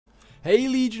Hey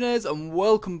Legionnaires, and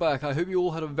welcome back. I hope you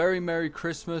all had a very Merry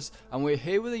Christmas, and we're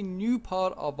here with a new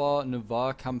part of our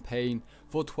Navarre campaign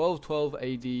for 1212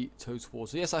 AD Total War.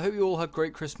 So yes, I hope you all had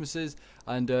great Christmases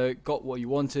and got what you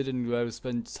wanted and were able to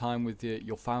spend time with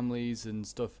your families and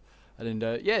stuff, and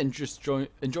yeah, and just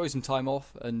enjoy some time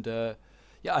off. And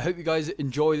yeah, I hope you guys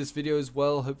enjoy this video as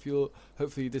well.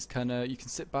 Hopefully this can you can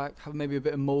sit back, have maybe a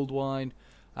bit of mulled wine,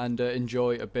 and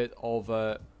enjoy a bit of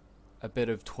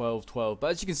 1212. But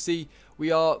as you can see,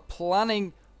 we are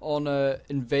planning on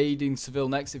invading Seville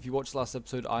next. If you watched the last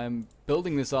episode, I am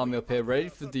building this army up here ready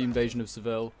for the invasion of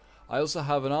Seville. I also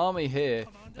have an army here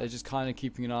that's just kind of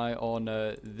keeping an eye on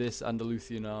this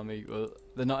Andalusian army. Well,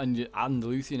 they're not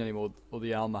Andalusian anymore, or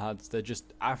the Almohads, they're just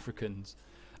Africans.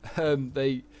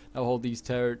 They now hold this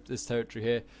territory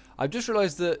here. I've just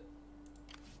realised that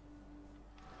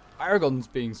Aragon's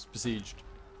being besieged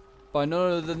by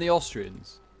none other than the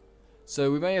Austrians.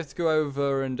 So we may have to go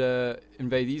over and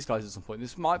invade these guys at some point.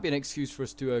 This might be an excuse for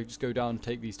us to just go down and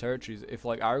take these territories. If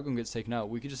like Aragon gets taken out,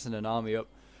 we could just send an army up,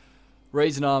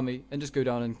 raise an army, and just go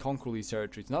down and conquer these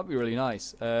territories. And that'd be really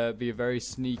nice. Be a very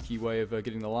sneaky way of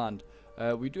getting the land.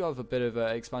 We do have a bit of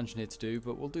expansion here to do,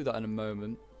 but we'll do that in a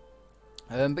moment.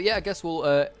 But yeah, I guess we'll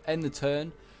end the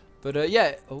turn. But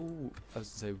yeah, oh, I was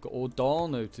gonna say we've got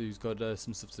Ordano who's got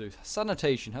some stuff to do.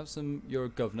 Sanitation. You're a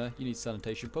governor. You need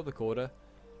sanitation. Public order.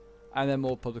 And then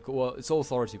more public, well, it's all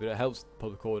authority, but it helps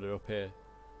public order up here.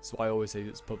 That's why I always say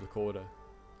it's public order.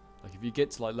 Like if you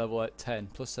get to like level 10,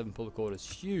 plus 7 public order,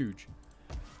 it's huge.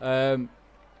 What have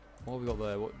we got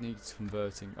there? What needs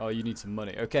converting? Oh, you need some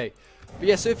money. Okay. But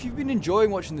yeah, so if you've been enjoying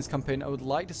watching this campaign, I would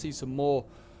like to see some more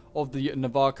of the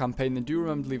Navarre campaign. Then do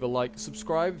remember to leave a like,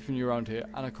 subscribe if you're around here,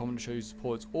 and a comment to show your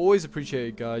support. It's always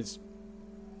appreciated, guys.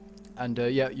 And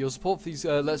yeah, your support for these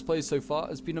Let's Plays so far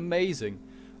has been amazing.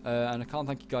 And I can't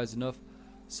thank you guys enough.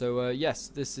 So yes,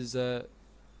 this is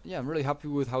yeah, I'm really happy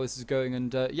with how this is going,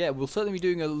 and yeah, we'll certainly be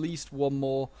doing at least one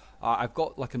more. I've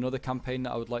got like another campaign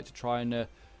that I would like to try and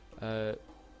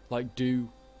like do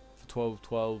for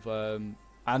 1212, and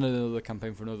another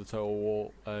campaign for another Total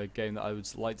War game that I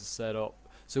would like to set up.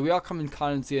 So we are coming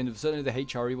kind of to the end of certainly the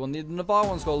HRE one. The Navarre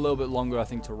one's got a little bit longer, I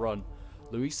think, to run.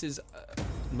 Luis is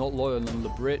not loyal, and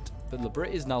Lebrit, but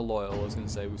Lebrit is now loyal. I was going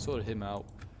to say we sorted him out.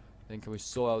 I think we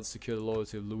saw out secure the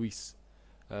loyalty of Luis,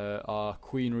 our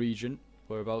Queen Regent.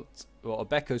 We're about, well,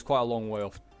 Becco's quite a long way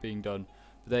off being done.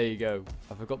 But there you go.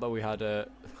 I forgot that we had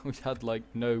like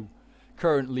no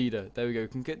current leader. There we go. We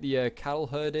can get the cattle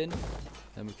herd in,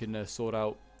 then we can sort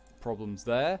out problems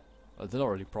there. They're not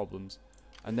really problems.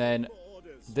 And then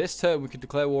this turn we could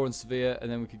declare war on Sevilla, and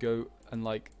then we could go and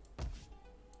like,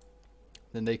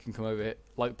 then they can come over here.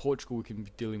 Like Portugal, we can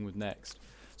be dealing with next.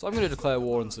 So I'm going to declare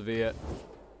war on Sevilla.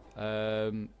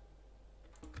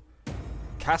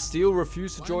 Castile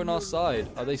refused to join our side.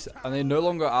 Are they no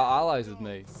longer our allies with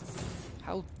me?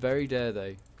 How very dare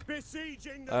they?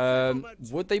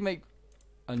 Would they make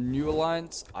a new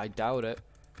alliance? I doubt it.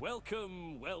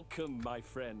 Welcome, welcome, my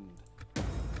friend.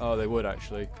 Oh, they would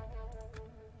actually.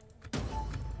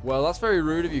 Well, that's very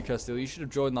rude of you, Castile. You should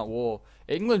have joined that war.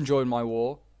 England joined my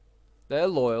war. They're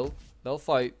loyal. They'll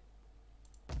fight.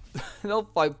 They'll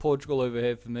fight Portugal over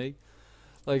here for me.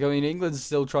 Like, I mean, England's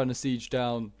still trying to siege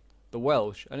down the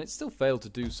Welsh, and it still failed to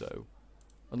do so.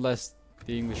 Unless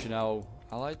the English are now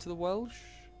allied to the Welsh?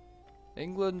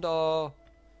 England are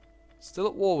still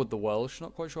at war with the Welsh.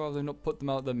 Not quite sure how they've not put them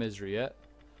out of their misery yet.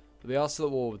 But they are still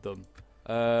at war with them.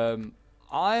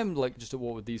 I am, like, just at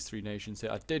war with these three nations here.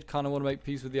 I did kind of want to make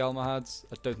peace with the Almohads.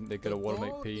 I don't think they're going to want to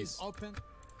make peace.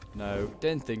 No,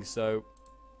 didn't think so.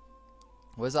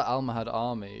 Where's that Almohad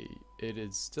army? It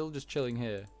is still just chilling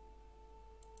here.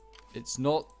 It's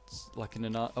not like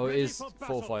oh, it is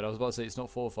fortified. I was about to say it's not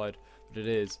fortified, but it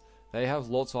is. They have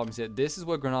lots of armies here. This is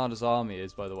where Granada's army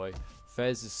is, by the way.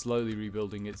 Fez is slowly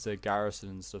rebuilding its garrison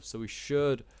and stuff, so we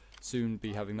should soon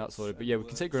be having that sorted. But yeah, we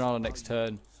can take Granada next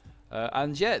turn.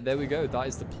 And yeah, there we go. That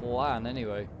is the plan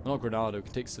anyway. Not Granada, we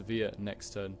can take Sevilla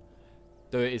next turn.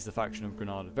 Though it is the faction of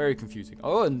Granada. Very confusing.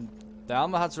 Oh, and the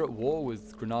Almohads are at war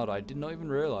with Granada. I did not even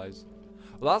realise.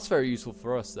 Well, that's very useful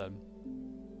for us then.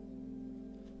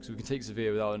 So we can take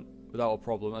Sevilla without a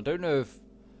problem. I don't know if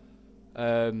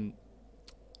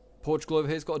Portugal over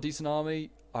here's got a decent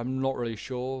army. I'm not really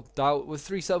sure. With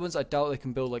 3 settlements, I doubt they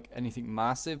can build like anything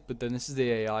massive. But then this is the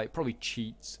AI. It probably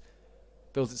cheats.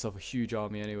 Builds itself a huge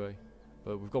army anyway.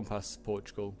 But we've gone past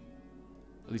Portugal.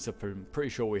 At least I'm pretty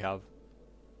sure we have.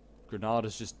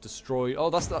 Granada's just destroyed. Oh,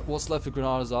 that's what's left of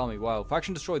Granada's army. Wow.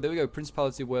 Faction destroyed. There we go.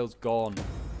 Principality of Wales gone.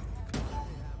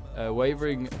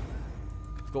 Wavering.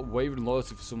 Got wavering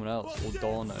loyalty for someone else.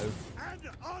 Ordano.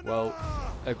 Well,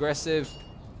 aggressive.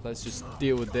 Let's just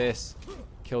deal with this.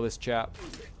 Kill this chap.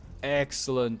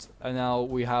 Excellent. And now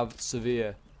we have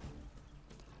Sevilla.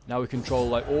 Now we control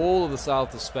like all of the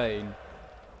south of Spain.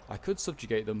 I could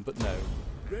subjugate them, but no.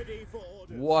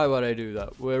 Why would I do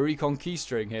that? We're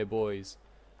reconquisting here, boys.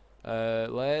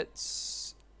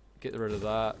 Let's get rid of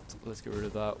that. Let's get rid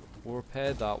of that. We'll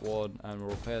repair that one, and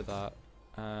we'll repair that.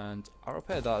 And I'll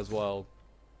repair that as well.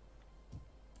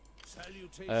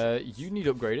 You need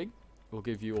upgrading. We'll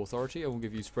give you authority, and we'll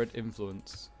give you spread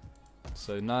influence.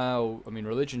 So now, I mean,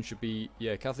 religion should be,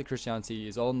 yeah, Catholic Christianity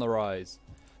is on the rise.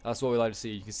 That's what we like to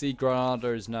see. You can see Granada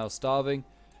is now starving.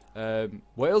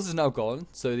 Wales is now gone,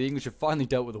 so the English have finally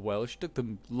dealt with the Welsh. It took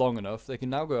them long enough. They can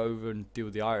now go over and deal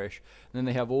with the Irish, and then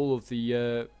they have all of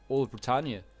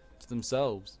Britannia to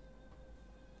themselves.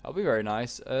 That'll be very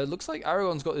nice. Looks like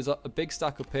Aragon's got a big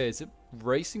stack up here. Is it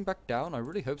racing back down? I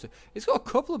really hope so. It's got a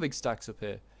couple of big stacks up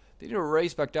here. They need to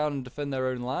race back down and defend their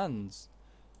own lands.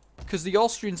 Because the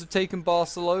Austrians have taken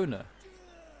Barcelona.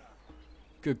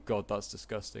 Good God, that's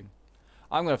disgusting.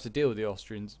 I'm going to have to deal with the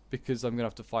Austrians because I'm going to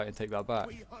have to fight and take that back.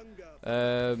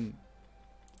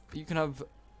 You can have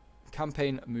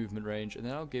campaign movement range, and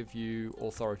then I'll give you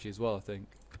authority as well, I think.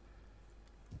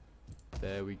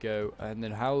 There we go. And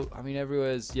then how, I mean,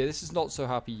 everywhere's, yeah, this is not so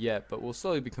happy yet, but we'll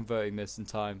slowly be converting this in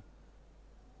time.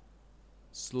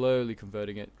 Slowly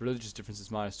converting it. Religious differences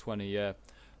 -20, yeah.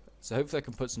 So hopefully I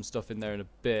can put some stuff in there in a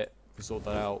bit to sort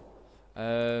that out.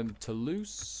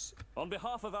 Toulouse. On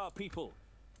behalf of our people.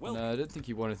 No, I don't think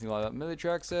you want anything like that.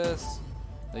 Military access.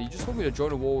 No, you just want me to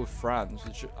join a war with France,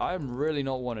 which I'm really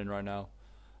not wanting right now.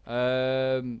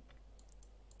 I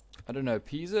don't know.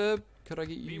 Pisa, could I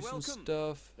get you some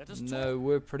stuff? No,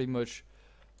 we're pretty much...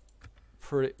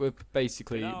 we're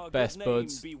basically best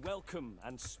buds. Be welcome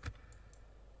and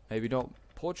maybe not.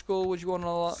 Portugal, would you want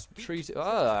to treat it?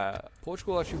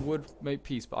 Portugal actually would make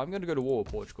peace, but I'm going to go to war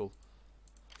with Portugal.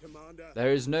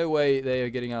 There is no way they are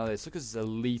getting out of this. Look at this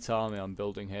elite army I'm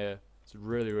building here. It's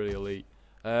really, really elite.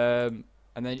 And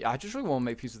then I just really want to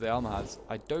make peace with the Almohads.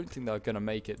 I don't think they're going to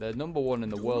make it. They're #1 in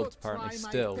the world apparently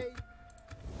still.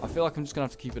 I feel like I'm just going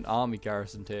to have to keep an army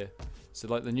garrisoned here. So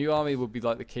like the new army would be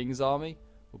like the King's army.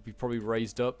 Would be probably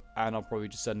raised up, and I'll probably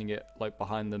just sending it like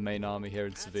behind the main army here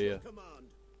in Sevilla.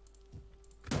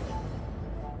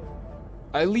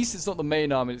 At least it's not the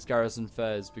main army that's garrison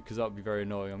Fez, because that would be very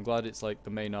annoying. I'm glad it's like the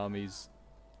main armies.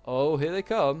 Oh, here they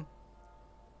come.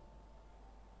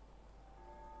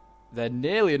 They're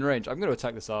nearly in range. I'm going to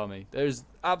attack this army. There's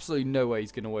absolutely no way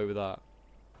he's getting away with that.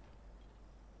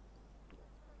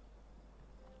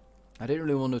 I didn't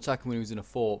really want to attack him when he was in a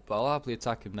fort, but I'll happily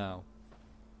attack him now.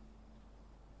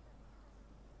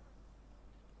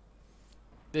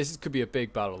 This could be a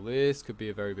big battle. This could be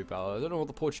a very big battle. I don't know what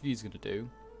the Portuguese are going to do.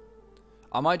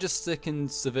 I might just stick in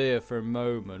Sevilla for a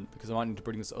moment because I might need to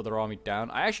bring this other army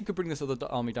down. I actually could bring this other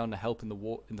army down to help in the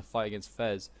war, in the fight against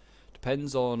Fez.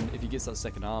 Depends on if he gets that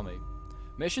second army.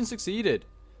 Mission succeeded.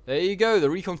 There you go. The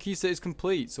Reconquista is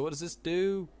complete. So what does this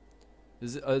do?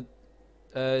 Does it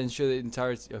ensure the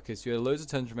entirety? Okay, so you have loads of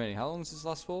turns remaining. How long does this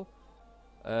last for?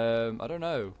 I don't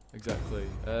know exactly.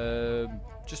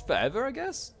 Just forever, I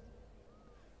guess.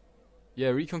 Yeah,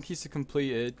 Reconquista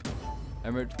completed.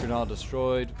 Emirate Granada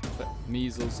destroyed.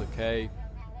 Measles, okay.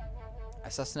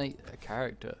 Assassinate a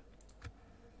character.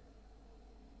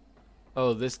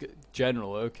 Oh, this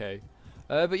general, okay.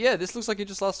 But yeah, this looks like it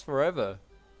just lasts forever.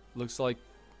 Looks like...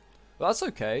 Well, that's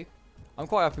okay. I'm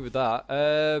quite happy with that.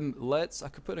 I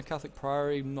could put in a Catholic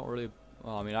priory. Not really...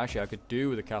 Well, I mean, actually, I could do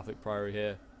with a Catholic priory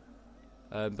here.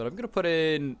 But I'm going to put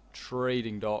in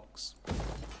trading docks.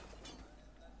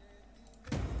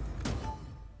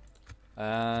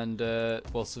 And,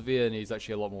 well, Sevilla needs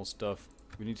actually a lot more stuff.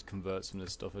 We need to convert some of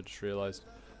this stuff, I just realised.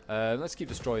 Let's keep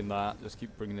destroying that. Let's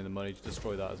keep bringing in the money to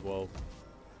destroy that as well.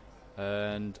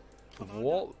 And,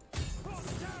 what?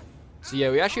 So,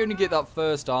 yeah, we actually only get that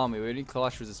first army. We only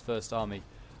clash with this first army.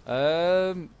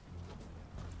 What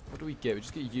do we get? We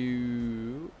just get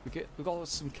you... We got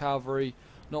some cavalry.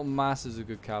 Not masses of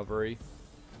good cavalry.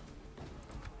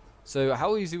 So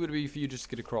how easy would it be for you just to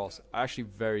get across? Actually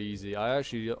very easy. I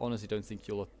actually honestly don't think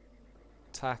you'll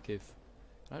attack if...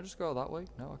 Can I just go out that way?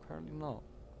 No, apparently not.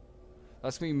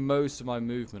 That's going to be most of my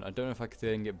movement. I don't know if I can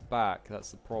then get back.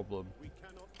 That's the problem.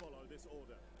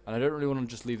 And I don't really want to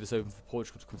just leave this open for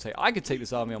Portugal to come take. I could take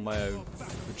this army on my own.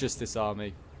 With just this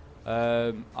army.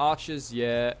 Archers,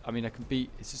 yeah. I mean, I can beat...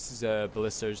 It's just his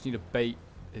ballista. I just need to bait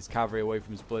his cavalry away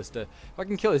from his ballista. If I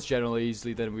can kill his general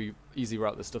easily, then we easily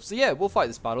route this stuff. So yeah, we'll fight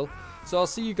this battle. So I'll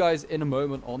see you guys in a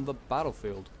moment on the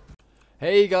battlefield.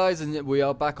 Hey guys, and we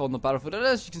are back on the battlefield, and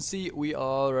as you can see, we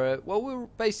are, well, we're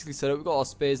basically set up. We've got our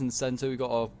spears in the center, we've got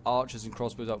our archers and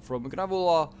crossbows up front. We're going to have all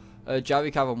our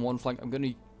Javi cav on one flank. I'm going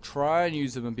to try and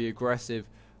use them and be aggressive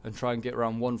and try and get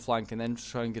around one flank, and then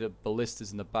try and get a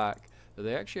ballistas in the back. But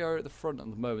they actually are at the front at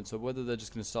the moment, so whether they're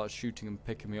just going to start shooting and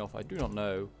picking me off, I do not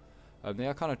know. They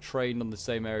are kind of trained on the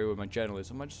same area where my general is,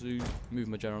 so I might just move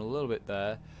my general a little bit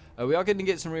there. We are going to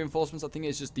get some reinforcements. I think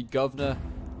it's just the governor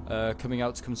coming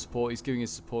out to come support. He's giving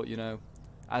his support, you know,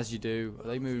 as you do. Are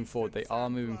they moving forward? They are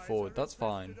moving forward. That's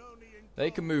fine. They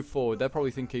can move forward. They're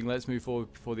probably thinking, let's move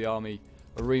forward before the army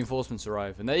of reinforcements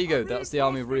arrive. And there you go. That's the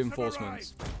army of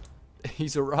reinforcements.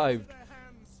 He's arrived.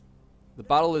 The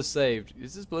battle is saved.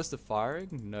 Is this ballista firing?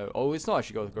 No. Oh, it's not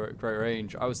actually got great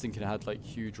range. I was thinking it had like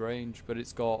huge range, but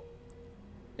it's got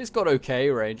okay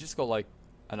range. It's got like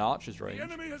an archer's range. The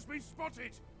enemy has been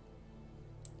spotted.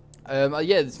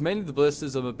 Yeah, it's mainly the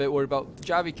ballistas I'm a bit worried about. The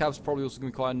Javi cav's probably also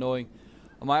going to be quite annoying.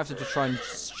 I might have to just try and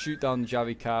shoot down the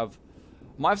Javi cav.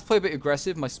 I might have to play a bit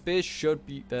aggressive. My spears should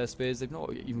beat their spears. They've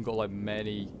not even got like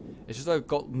many. It's just I've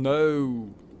got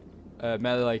no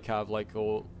melee cav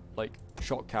or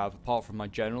shot cav apart from my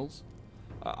generals.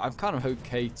 I'm kind of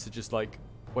okay to just like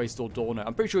waste Ordorno.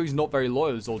 I'm pretty sure he's not very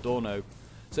loyal as Ordorno.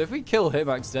 So if we kill him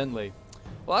accidentally,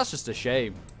 well, that's just a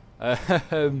shame.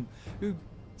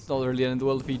 It's not really the end of the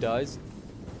world if he dies.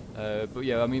 But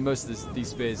yeah, I mean, most of these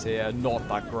spears here are not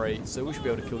that great, so we should be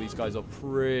able to kill these guys off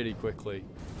pretty quickly.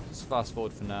 Just fast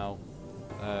forward for now.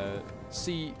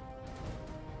 See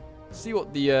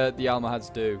what the Almohads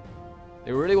do.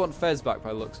 They really want Fez back by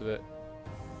the looks of it.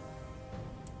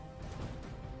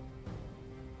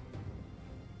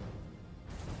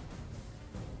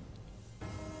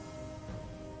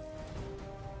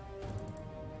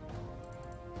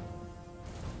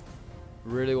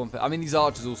 Really want. I mean, these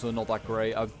archers also are not that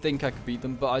great. I think I could beat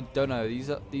them, but I don't know.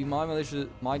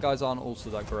 My guys aren't also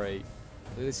that great.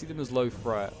 They see them as low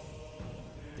threat.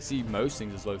 They see most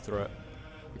things as low threat.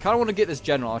 I kind of want to get this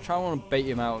general. I try and want to bait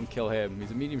him out and kill him.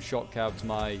 He's a medium shot cav to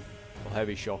my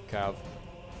heavy shot cav.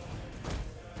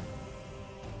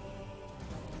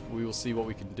 We will see what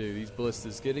we can do. These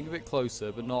ballistas getting a bit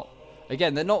closer, but not.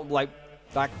 Again, they're not like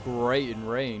that great in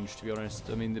range, to be honest.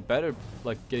 I mean, they're better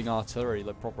like getting artillery,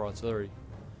 like proper artillery.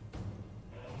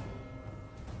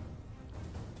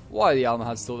 Why the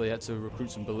Almohads thought they had to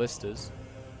recruit some ballistas.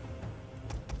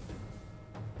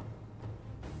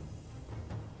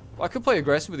 Well, I could play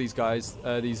aggressive with these guys,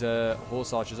 these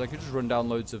horse archers. I could just run down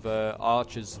loads of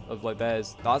archers of like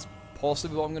theirs. That's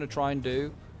possibly what I'm going to try and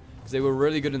do, because they were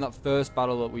really good in that first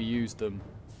battle that we used them.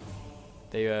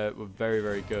 They were very,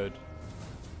 very good.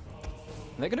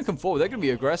 And they're going to come forward. They're going to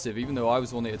be aggressive, even though I was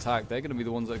the one that attacked. They're going to be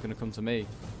the ones that are going to come to me.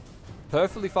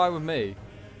 Perfectly fine with me.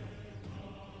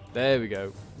 There we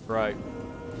go. Right.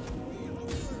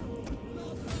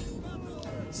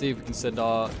 See if we can send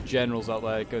our generals out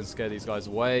there, go and scare these guys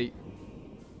away.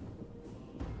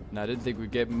 No, I didn't think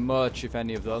we'd get much, if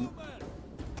any of them.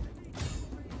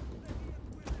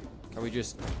 Can we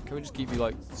just keep you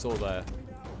like sort of there?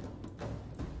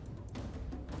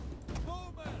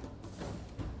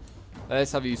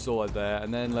 Let's have you sort there,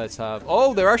 and then let's have.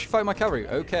 Oh, they're actually fighting my cavalry.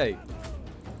 Okay.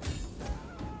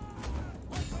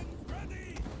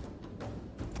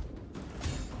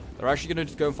 They're actually going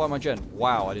to go and find my gen.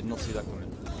 Wow, I did not see that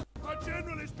coming. Our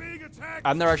general is being attacked.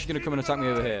 And they're actually going to come and attack me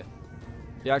over here.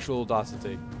 The actual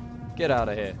audacity. Get out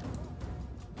of here.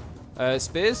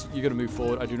 Spears, you're going to move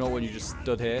forward. I do not want you just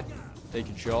stood here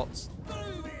taking shots.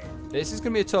 This is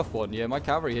going to be a tough one. Yeah, my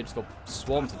cavalry here just got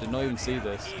swamped. I did not even see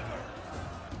this.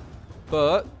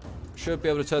 But should be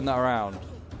able to turn that around.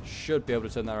 Should be able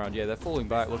to turn that around. Yeah, they're falling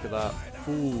back. Look at that.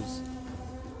 Fools.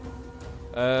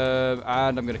 And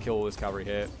I'm going to kill all this cavalry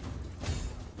here.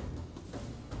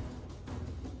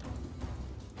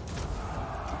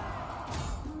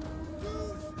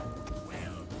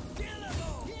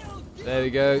 There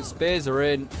we go. Spears are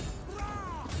in.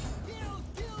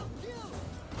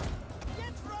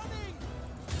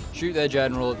 Shoot their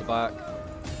general at the back.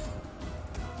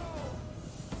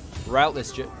 Route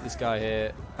this guy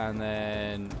here, and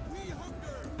then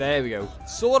there we go.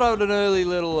 Sort out an early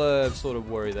little sort of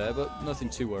worry there, but nothing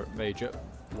too major.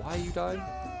 Why are you dying?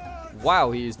 Wow,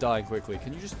 he is dying quickly.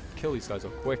 Can you just kill these guys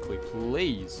off quickly,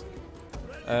 please?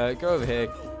 Go over here.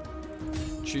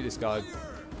 Shoot this guy.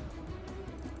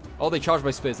 Oh, they charged my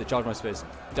spears. They charged my spears.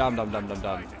 Damn.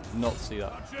 Not see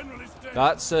that.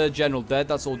 That's general dead.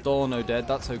 That's Ordorno dead.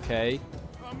 That's okay.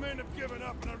 Our men have given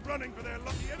up and are running for their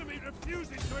life. The enemy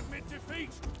refuses to admit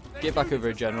defeat. Get back over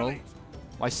here, general.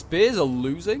 My spears are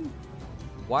losing?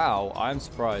 Wow, I'm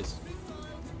surprised.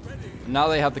 And now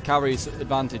they have the cavalry's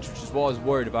advantage, which is what I was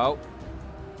worried about.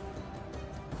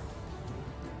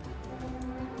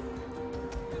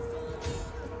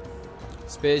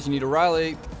 Spears, you need to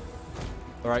rally.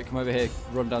 Alright, come over here.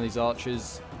 Run down these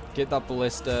archers. Get that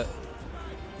ballista.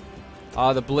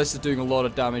 The ballista's doing a lot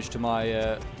of damage to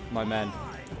my my men.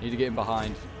 Need to get him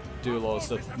behind. Do a lot of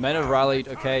stuff. Men have rallied.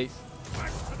 Okay.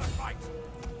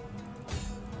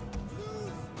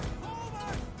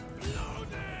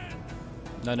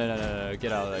 No.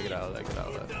 Get out of there. Get out of there. Get out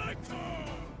of there.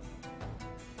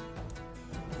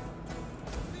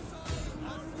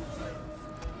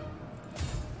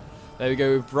 There we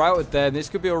go. We've routed them. This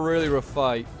could be a really rough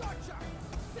fight.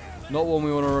 Not one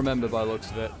we want to remember by the looks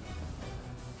of it.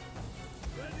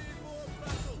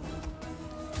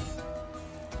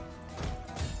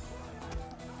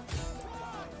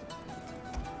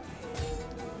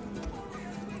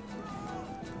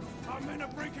 Our men are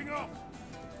breaking up.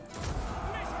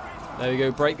 There we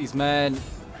go. Break these men.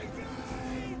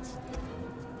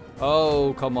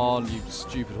 Oh, come on, you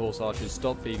stupid horse archers.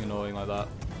 Stop being annoying like that.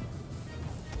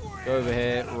 Go over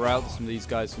here. Route some of these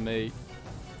guys for me.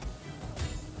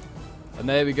 And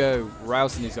there we go.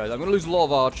 Routing these guys. I'm going to lose a lot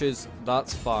of archers.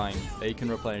 That's fine. They can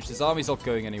replenish. This army's not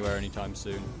going anywhere anytime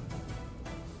soon.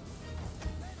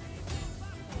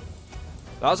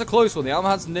 That was a close one. The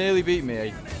Almohads nearly beat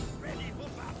me.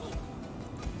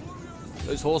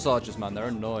 Those horse archers, man, they're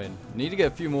annoying. I need to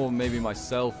get a few more, maybe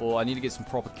myself, or I need to get some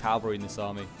proper cavalry in this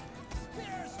army.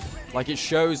 Like, it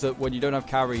shows that when you don't have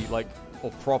cavalry, like, or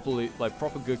properly, like,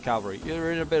 proper good cavalry,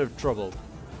 you're in a bit of trouble.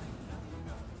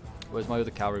 Where's my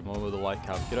other cavalry? My other light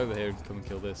cav? Get over here and come and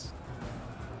kill this.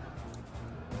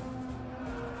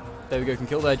 There we go. Can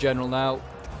kill their general now.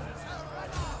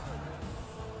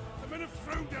 The men have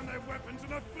thrown down their weapons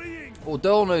and are fleeing. Well,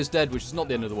 Dolno's dead, which is not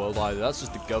the end of the world either. That's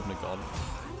just the governor gone.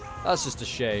 That's just a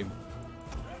shame.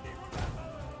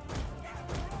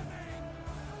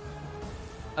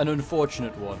 An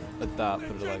unfortunate one at that,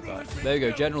 put it like that. There you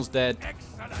go. General's dead.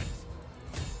 Excellent.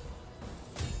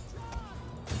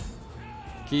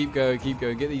 Keep going, keep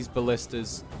going. Get these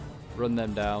ballistas. Run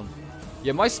them down.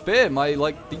 Yeah, my spear,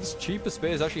 these cheaper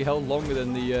spears actually held longer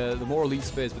than the more elite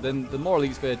spears, but then the more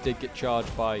elite spear did get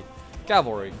charged by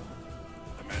cavalry.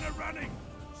 The men are running.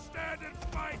 Stand and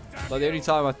fight. Like, the only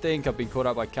time I think I've been caught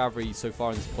out by cavalry so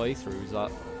far in this playthrough is that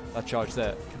charge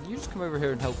there. Can you just come over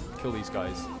here and help kill these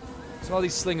guys? Some of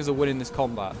these slingers are winning this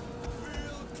combat.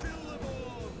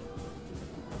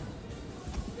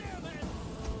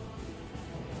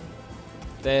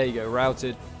 There you go,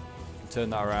 routed.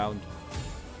 Turn that around.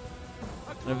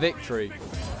 And a victory.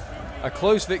 A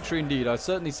close victory indeed. I'd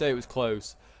certainly say it was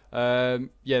close. Yeah,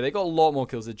 they got a lot more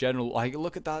kills. The general, like,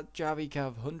 look at that Javi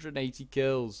Cav, 180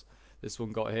 kills. This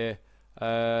one got here.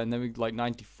 And then we like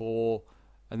 94.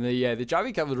 And the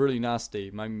Javi Cav was really nasty.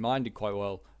 Mine did quite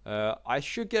well. I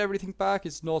should get everything back.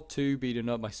 It's not too beaten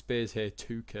up. My spears here,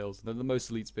 2 kills. They're the most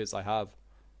elite spears I have.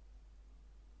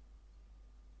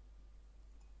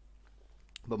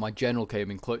 But my general came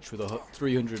in clutch with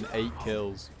 308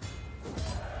 kills.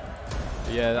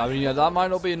 But yeah, I mean, yeah, that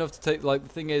might not be enough to take. Like, the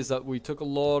thing is that we took a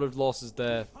lot of losses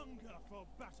there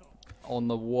on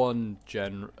the one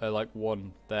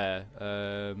one there.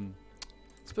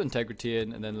 Let's put integrity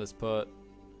in, and then let's put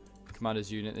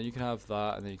commander's unit. Then you can have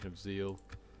that, and then you can have zeal.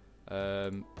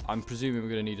 I'm presuming we're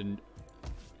going to need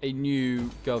a new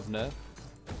governor.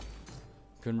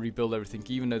 Can rebuild everything,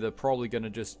 even though they're probably going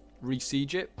to just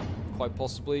re-siege it. Quite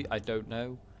possibly, I don't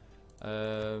know.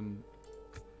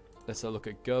 Let's have a look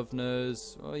at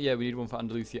governors. Oh yeah, we need one for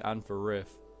Andalusia and for Rif.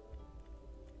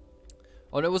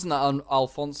 Oh no, it wasn't that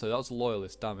Alfonso, that was a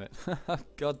loyalist, damn it.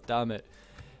 God damn it.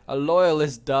 A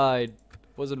loyalist died.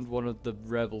 Wasn't one of the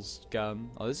rebels scam.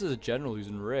 Oh, this is a general who's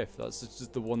in Rif. That's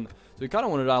just the one. So we kind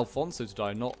of wanted Alfonso to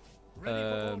die, not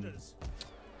the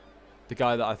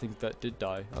guy that I think that did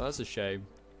die. Oh, that's a shame.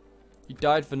 He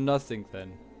died for nothing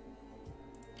then.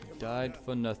 Died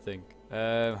for nothing.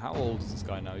 How old is this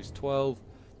guy now? He's 12,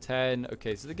 10.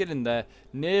 Okay, so they're getting there.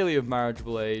 Nearly of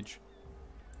marriageable age.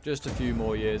 Just a few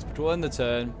more years, but we'll end the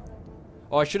turn.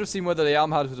 Oh, I should have seen whether the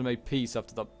Almohad would have made peace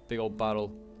after that big old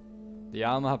battle. The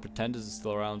Almohad pretenders are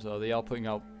still around, so they are putting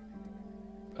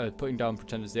down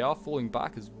pretenders. They are falling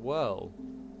back as well.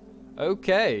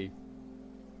 Okay.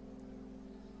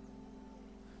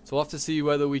 So we'll have to see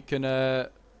whether we can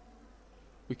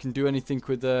do anything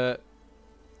with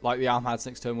like the Almohads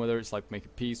next turn, whether it's like make a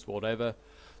peace, whatever.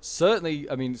 Certainly,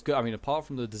 I mean, it's good. I mean, apart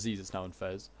from the disease that's now in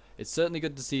Fez, it's certainly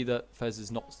good to see that Fez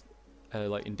is not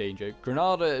like in danger.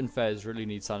 Granada and Fez really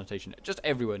need sanitation. Just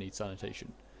everywhere needs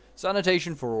sanitation.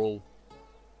 Sanitation for all.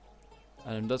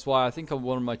 And that's why I think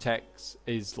one of my techs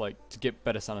is like to get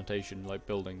better sanitation, like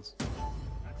buildings.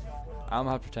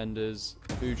 Almohad pretenders,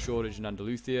 food shortage in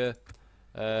Andalusia.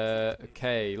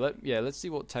 Okay, let's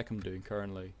see what tech I'm doing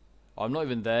currently. I'm not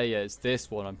even there yet. It's this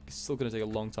one. I'm still going to take a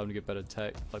long time to get better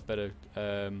tech, like better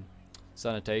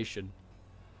sanitation.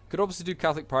 Could obviously do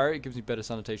Catholic Priority. It gives me better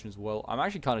sanitation as well. I'm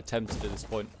actually kind of tempted at this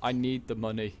point. I need the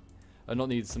money. I not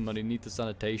need some money. Need the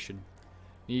sanitation.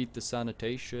 Need the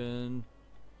sanitation.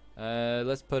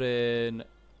 Let's put in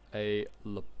a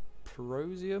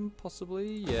Leprosium, possibly.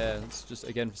 Yeah, it's just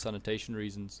again for sanitation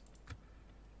reasons.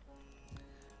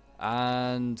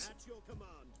 And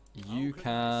you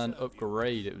can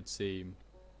upgrade, it would seem.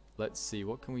 Let's see,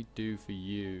 what can we do for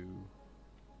you?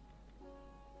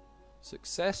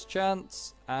 Success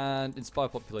chance and inspire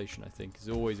population, I think, is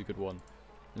always a good one.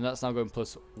 And that's now going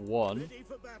 +1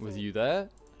 with you there.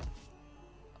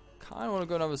 Kind of want to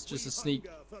go and have just a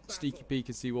sneaky peek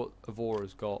and see what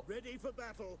Avora's got.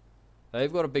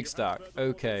 They've got a big stack.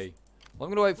 Okay. Well,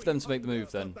 I'm going to wait for them to make the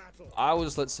move then. I will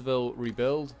just let Seville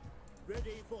rebuild.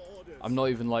 I'm not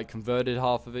even like converted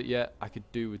half of it yet. I could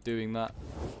do with doing that.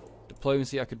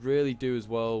 Diplomacy I could really do as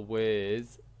well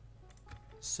with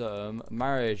some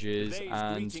marriages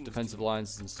and defensive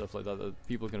alliances and stuff like that that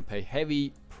people are going to pay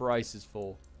heavy prices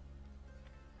for.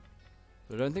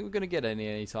 But I don't think we're going to get any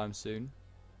anytime soon.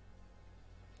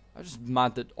 I'm just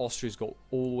mad that Austria's got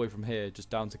all the way from here just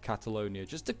down to Catalonia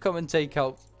just to come and take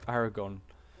out Aragon.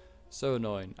 So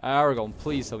annoying. Aragon,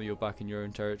 please tell me you're back in your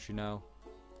own territory now.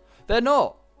 They're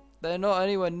not. They're not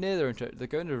anywhere near their own territory. They're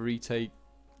going to retake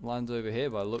lands over here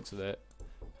by the looks of it.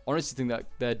 Honestly think that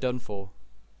they're done for.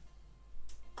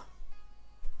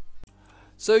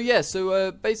 So yeah,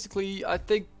 basically I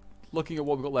think looking at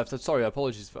what we've got left, I'm sorry,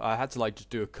 apologies for, I had to like just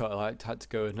do a cut. I had to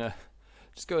go and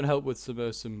just go and help with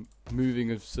some moving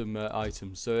of some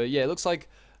items. So yeah, it looks like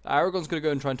Aragon's going to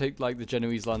go and try and take like the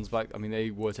Genoese lands back. I mean,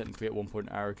 they were technically at one point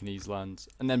Aragonese lands,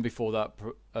 and then before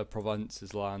that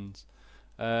Provence's lands.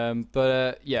 Yeah,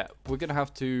 we're going to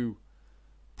have to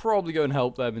probably go and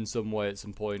help them in some way at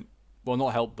some point. Well,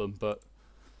 not help them, but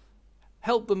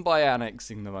help them by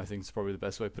annexing them, I think is probably the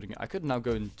best way of putting it. I could now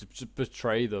go and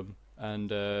betray them and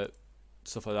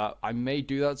stuff like that. I may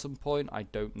do that at some point. I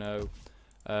don't know.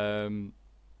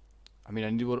 I mean,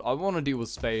 I want to deal with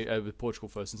Spain, with Portugal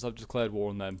first, since I've declared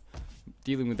war on them.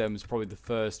 Dealing with them is probably the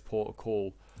first port of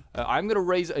call. I'm going to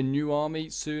raise a new army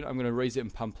soon. I'm going to raise it in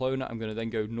Pamplona. I'm going to then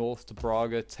go north to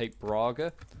Braga, take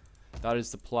Braga. That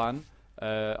is the plan.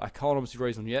 I can't obviously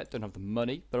raise one yet, don't have the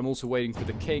money, but I'm also waiting for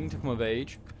the king to come of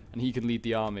age, and he can lead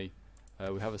the army.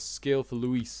 We have a skill for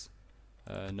Luis.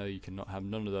 No, you cannot have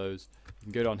none of those. You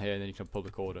can go down here, and then you can have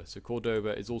public order. So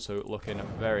Cordoba is also looking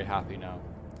very happy now.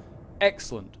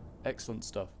 Excellent. Excellent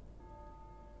stuff.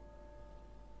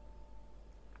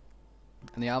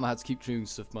 And the armor had to keep doing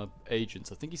stuff for my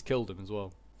agents. I think he's killed him as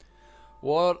well.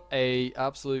 What a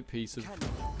absolute piece of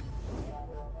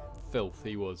filth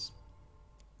he was.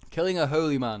 Killing a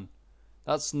holy man.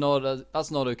 That's not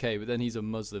okay, but then he's a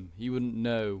Muslim. He wouldn't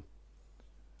know.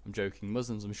 I'm joking.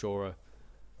 Muslims, I'm sure,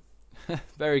 are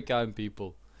very kind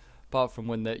people. Apart from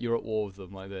when you're at war with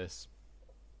them like this.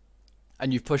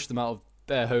 And you've pushed them out of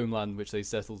their homeland, which they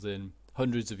settled in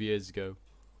hundreds of years ago.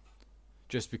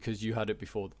 Just because you had it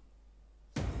before them.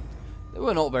 They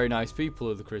were not very nice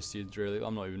people, the Christians, really.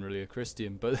 I'm not even really a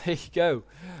Christian, but there you go.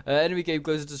 Enemy gave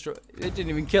closer to destroy. They didn't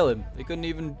even kill him. They couldn't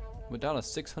even. We're down to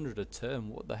 600 a term.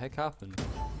 What the heck happened?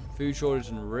 Food shortage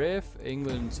and riff.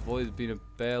 England's avoided being a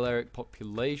Balearic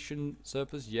population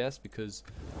surplus. Yes, because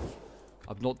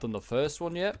I've not done the first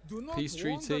one yet. Peace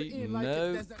treaty.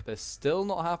 No, they're still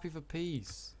not happy for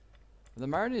peace. Are the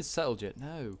Mariners settled yet?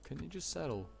 No. Can they just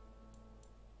settle?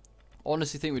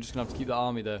 Honestly, think we're just gonna have to keep the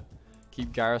army there.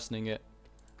 Keep garrisoning it.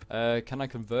 Can I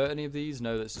convert any of these?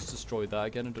 No, let's just destroy that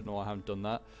again. I don't know why I haven't done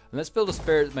that. And let's build a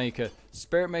Spirit Maker.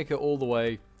 Spirit Maker all the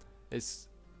way. It's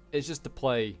just to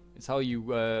play. It's how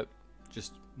you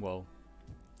just, well,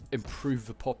 improve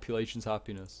the population's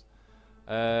happiness.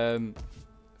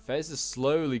 Fez is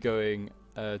slowly going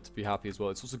to be happy as well.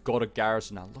 It's also got a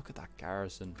garrison now. Look at that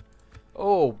garrison.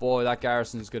 Oh boy, that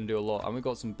garrison is going to do a lot. And we've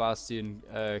got some Bastion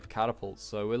catapults,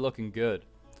 so we're looking good.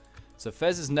 So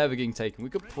Fez is never getting taken. We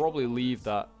could probably leave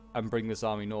that and bring this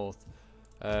army north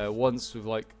once with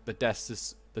like the dust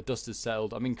is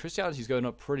settled. I mean, Christianity's going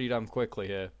up pretty damn quickly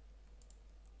here.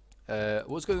 It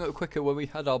was going up quicker when we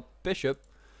had our bishop,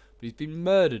 but he's been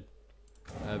murdered.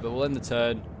 But we'll end the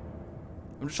turn.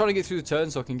 I'm just trying to get through the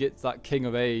turn so I can get that king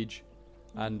of age,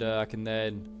 and I can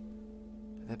then.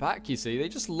 They're back, you see. They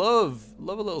just love a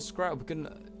little scrap. We can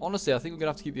honestly, I think we're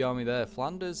gonna have to keep the army there.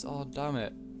 Flanders, oh damn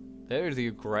it. They're the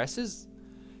aggressors.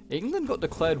 England got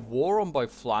declared war on by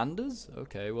Flanders.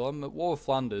 Okay, well I'm at war with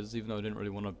Flanders, even though I didn't really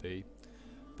want to be.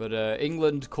 But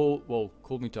England called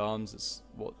me to arms. It's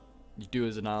what you do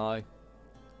as an ally.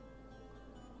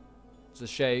 It's a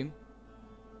shame.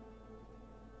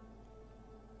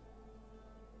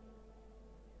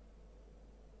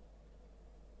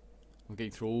 I'm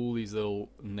getting through all these little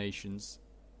nations.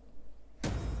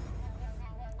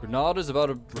 Granada's about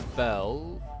to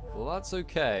rebel. Well, that's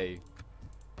okay.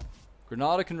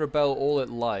 Granada can rebel all it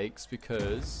likes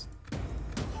because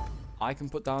I can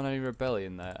put down any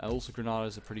rebellion there. And also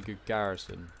Granada's a pretty good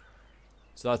garrison.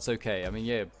 So that's okay. I mean,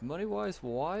 yeah, money-wise,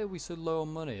 why are we so low on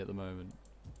money at the moment?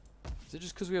 Is it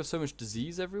just because we have so much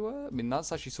disease everywhere? I mean,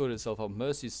 that's actually sorted itself out.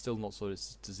 Mercy is still not sorted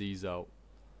its disease out.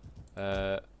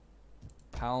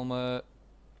 Palma.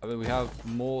 I mean, we have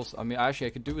more. I mean, actually,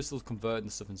 I could do with still converting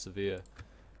stuff in Sevilla.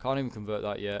 Can't even convert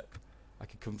that yet. I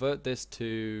could convert this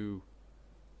to,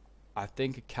 I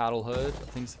think, a cattle herd. I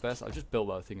think it's the best. I just built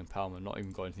that thing in Palma, not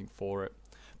even got anything for it.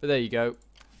 But there you go.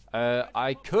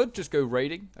 I could just go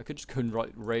raiding. I could just go and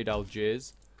raid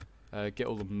Algiers, get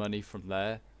all the money from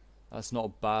there. That's not a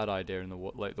bad idea in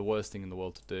the the worst thing in the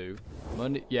world to do.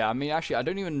 Money, yeah. I mean, actually, I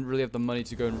don't even really have the money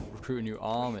to go and recruit a new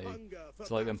army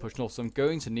to like them push north. So I'm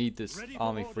going to need this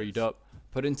army freed up,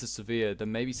 put into Sevilla,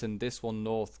 then maybe send this one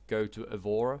north, go to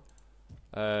Evora,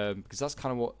 because that's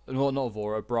kind of what. No, not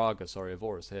Evora, Braga. Sorry,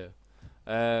 Evora's here.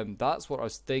 That's what I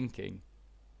was thinking.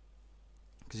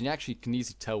 Because you actually can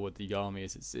easily tell what the army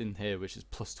is. It's in here, which is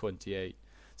plus 28.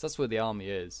 So that's where the army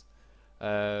is,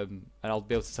 and I'll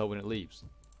be able to tell when it leaves.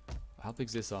 How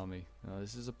big's this army?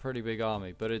 This is a pretty big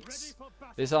army, but it's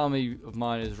this army of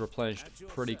mine is replenished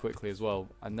pretty quickly as well.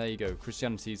 And there you go,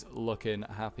 Christianity's looking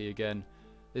happy again.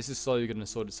 This is slowly going to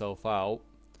sort itself out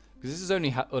because this is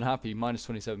only unhappy minus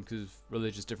 27 because of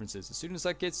religious differences. As soon as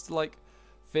that gets to like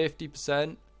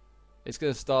 50%, it's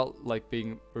going to start like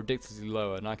being ridiculously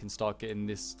lower, and I can start getting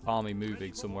this army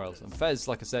moving somewhere else. And Fez,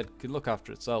 like I said, can look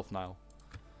after itself now.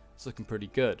 It's looking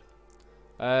pretty good.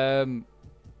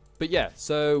 But yeah,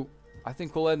 so I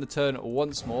think we'll end the turn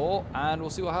once more, and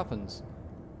we'll see what happens.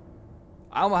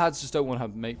 Almohads just don't want to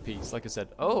make peace, like I said.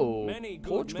 Oh,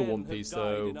 Portugal want peace,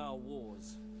 though.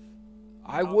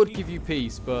 I would give you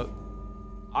peace, but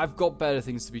I've got better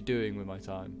things to be doing with my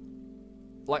time.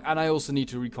 Like, and I also need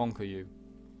to reconquer you.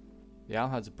 The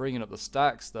Almohads are bringing up the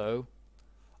stacks, though.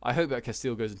 I hope that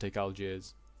Castile goes and take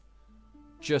Algiers,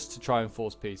 just to try and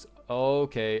force peace.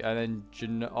 Okay, and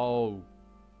then oh.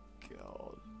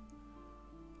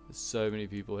 There's so many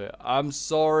people here. I'm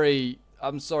sorry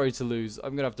to lose.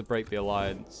 I'm gonna have to break the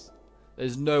alliance.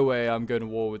 There's no way I'm going to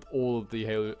war with all of the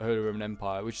Holy Roman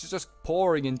Empire, which is just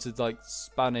pouring into like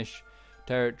Spanish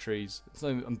territories. It's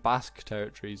not even Basque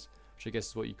territories, which I guess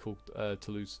is what you call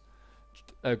Toulouse.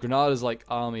 Granada's like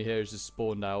army here is just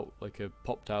spawned out,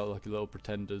 popped out like a little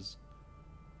pretenders.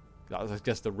 That's I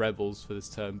guess the rebels for this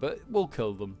turn, but we'll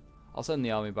kill them. I'll send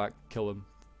the army back, kill them.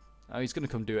 Oh, he's gonna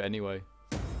come do it anyway.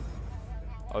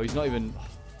 Oh, he's not even.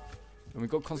 And we've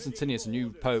got Constantinius, a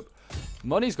new pope.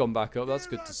 Money's gone back up. That's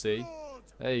good to see.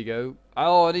 There you go.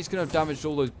 Oh, and he's going to have damaged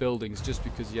all those buildings just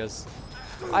because he has.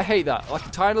 I hate that. Like a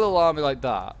tiny little army like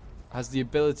that has the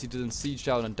ability to then siege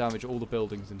down and damage all the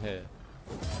buildings in here.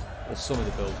 Or some of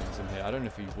the buildings in here. I don't know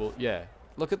if he will. Yeah.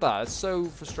 Look at that. It's so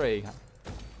frustrating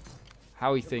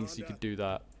how he thinks he could do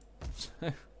that.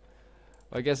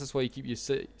 I guess that's why you keep your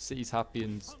cities happy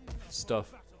and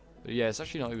stuff. But yeah, it's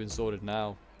actually not even sorted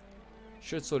now.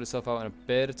 Should sort itself out in a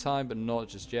bit of time, but not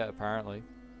just yet, apparently.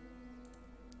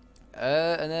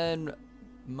 And then,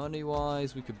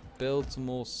 money-wise, we could build some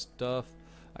more stuff.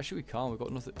 Actually, we can't. We've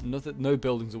got nothing. No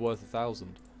buildings are worth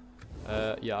 1,000.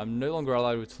 Yeah, I'm no longer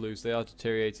allied with Toulouse. They are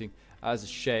deteriorating. As a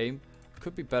shame.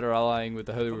 Could be better allying with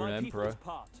the Holy Roman Emperor.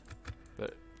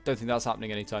 But don't think that's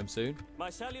happening anytime soon. My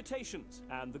salutations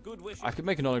and the good wishes. I could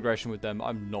make a non-aggression with them.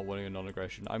 I'm not wanting a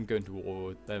non-aggression. I'm going to war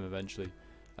with them eventually.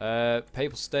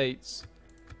 Papal States.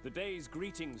 The day's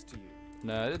greetings to you.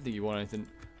 No, I don't think you want anything.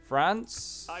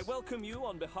 France. I welcome you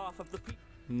on behalf of the people.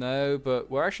 No,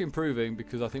 but we're actually improving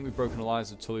because I think we've broken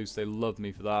alliance with Toulouse. They love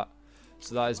me for that.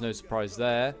 So that is no surprise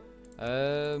there.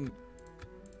 Can't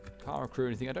recruit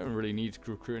anything. I don't really need to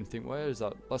recruit anything. Where is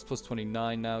that? That's plus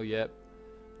 29 now. Yep.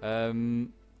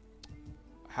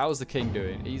 How's the king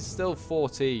doing? He's still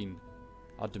 14.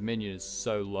 Our dominion is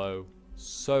so low.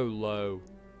 So low.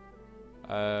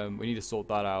 We need to sort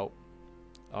that out.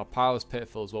 Our power's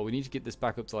pitiful as well. We need to get this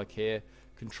back up to like here.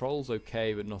 Control's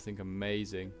okay, but nothing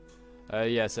amazing.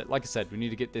 Yeah, so like I said, we need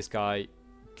to get this guy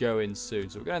going soon.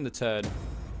 So we're going to end the turn.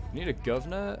 We need a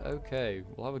governor? Okay,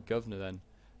 we'll have a governor then.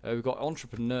 We've got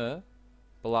entrepreneur,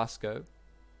 Belasco,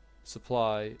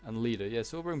 supply, and leader. Yeah,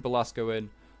 so we'll bring Belasco in.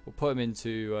 We'll put him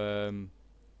into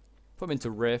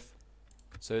Riff.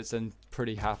 So it's then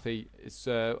pretty happy. It's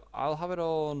I'll have it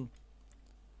on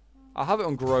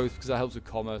growth because that helps with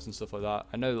commerce and stuff like that.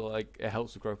 I know that like it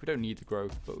helps with growth. We don't need the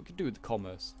growth, but we can do with the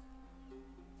commerce.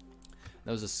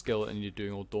 There was a skill that I needed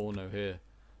doing Adorno here.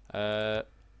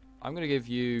 I'm going to give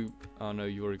you... Oh no,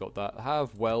 you already got that.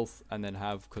 Have wealth and then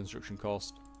have construction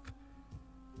cost.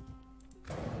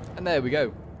 And there we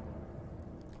go.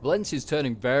 Valencia's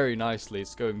turning very nicely.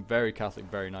 It's going very Catholic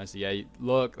very nicely. Yeah,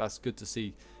 look, that's good to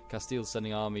see. Castile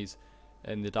sending armies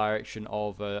in the direction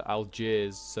of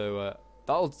Algiers. So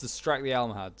that'll distract the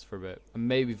Almohads for a bit. And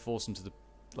maybe force them to the,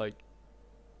 like,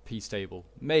 peace table.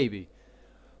 Maybe.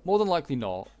 More than likely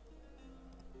not.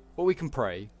 But we can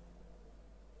pray.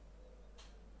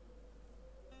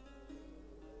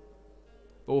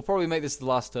 But we'll probably make this the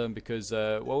last turn because,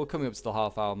 well, we're coming up to the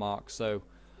half-hour mark. So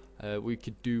we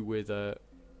could do with...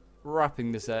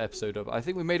 wrapping this episode up. I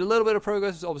think we made a little bit of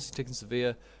progress. Obviously taking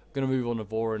Sevilla. Going to move on to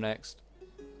Navarre next.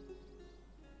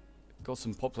 Got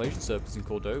some population surplus in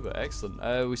Cordoba.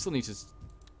 Excellent. We still need to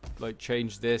like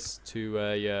change this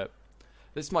to yeah.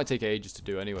 This might take ages to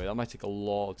do anyway. That might take a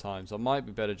lot of time. So I might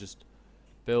be better just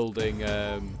building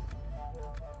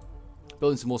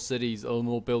building some more cities or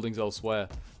more buildings elsewhere,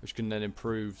 which can then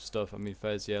improve stuff. I mean,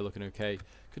 Fez, yeah, looking okay.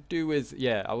 Could do with,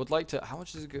 yeah. I would like to. How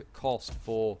much does it cost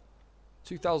for?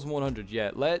 2,100,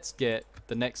 yeah. Let's get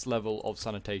the next level of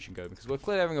sanitation going because we're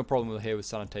clearly having a problem here with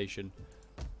sanitation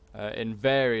in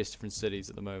various different cities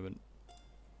at the moment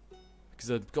because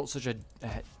they've got such a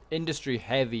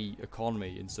industry-heavy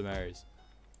economy in some areas.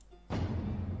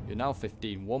 You're now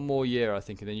 15. One more year, I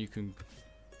think, and then you can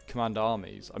command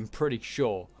armies. I'm pretty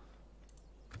sure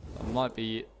that might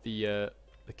be the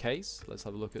case. Let's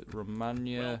have a look at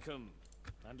Romagna. Welcome.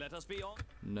 And let us be on.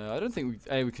 No, I don't think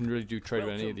we can really do trade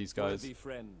with any of these guys.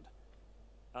 Friend.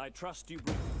 I trust you.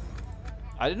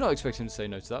 I did not expect him to say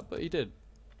no to that, but he did.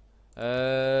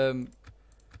 And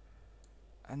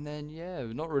then yeah,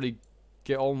 not really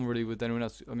get on really with anyone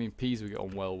else. I mean, Pisa we get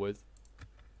on well with.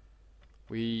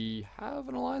 We have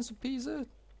an alliance with Pisa,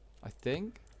 I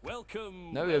think.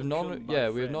 Welcome. No, we have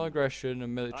we have non-aggression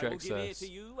and military access.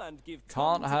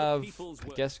 Can't have,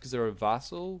 I guess, because they're a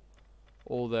vassal.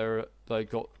 Or they're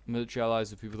like got military allies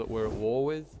with people that we're at war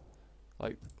with,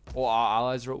 like, or our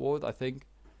allies are at war with. I think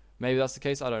maybe that's the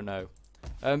case. I don't know.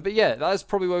 But yeah, that's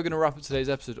probably where we're going to wrap up today's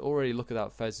episode. Already, look at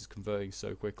that, Fez is converting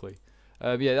so quickly.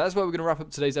 Yeah, that's where we're going to wrap up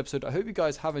today's episode. I hope you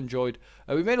guys have enjoyed.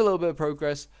 We made a little bit of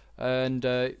progress, and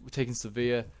we're taking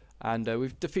Sevilla, and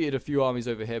we've defeated a few armies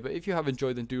over here. But if you have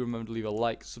enjoyed, then do remember to leave a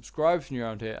like, subscribe if you're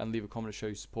around here, and leave a comment to show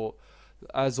your support.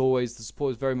 As always, the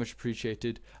support is very much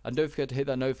appreciated, and don't forget to hit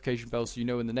that notification bell so you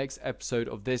know when the next episode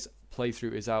of this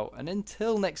playthrough is out. And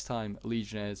until next time,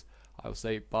 Legionnaires, I will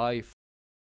say bye.